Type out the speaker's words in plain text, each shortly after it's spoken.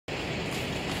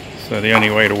So the only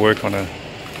way to work on a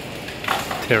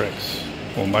Terex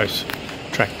or most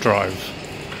track drive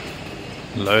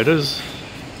loaders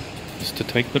is to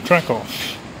take the track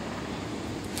off.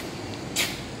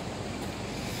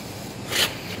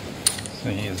 So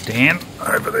here's Dan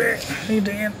over there. Hey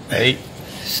Dan. Hey.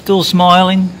 Still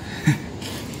smiling.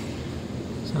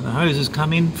 So the hoses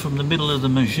come in from the middle of the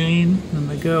machine and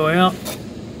they go out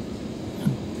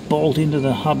and bolt into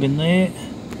the hub in there.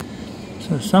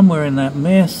 So somewhere in that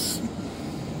mess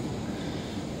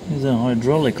is a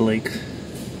hydraulic leak.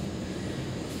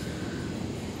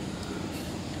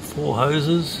 4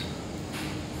 hoses,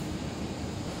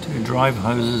 2 drive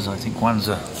hoses. I think one's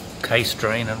a case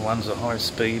drain and one's a high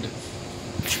speed.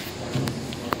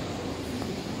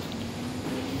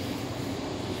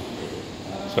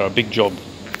 So a big job.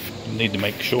 You need to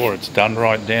make sure it's done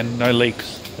right then, no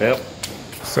leaks. Yep.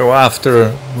 So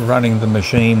after running the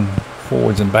machine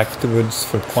forwards and backwards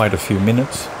for quite a few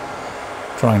minutes,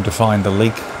 trying to find the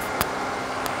leak,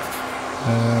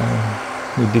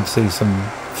 we did see some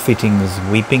fittings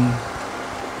weeping.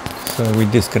 So we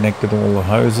disconnected all the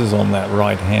hoses on that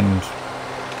right hand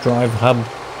drive hub,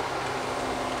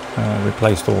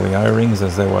 replaced all the O-rings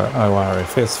as they were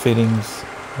ORFS fittings.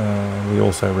 We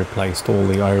also replaced all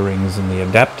the O-rings and the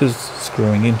adapters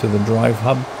screwing into the drive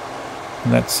hub,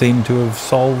 and that seemed to have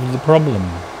solved the problem.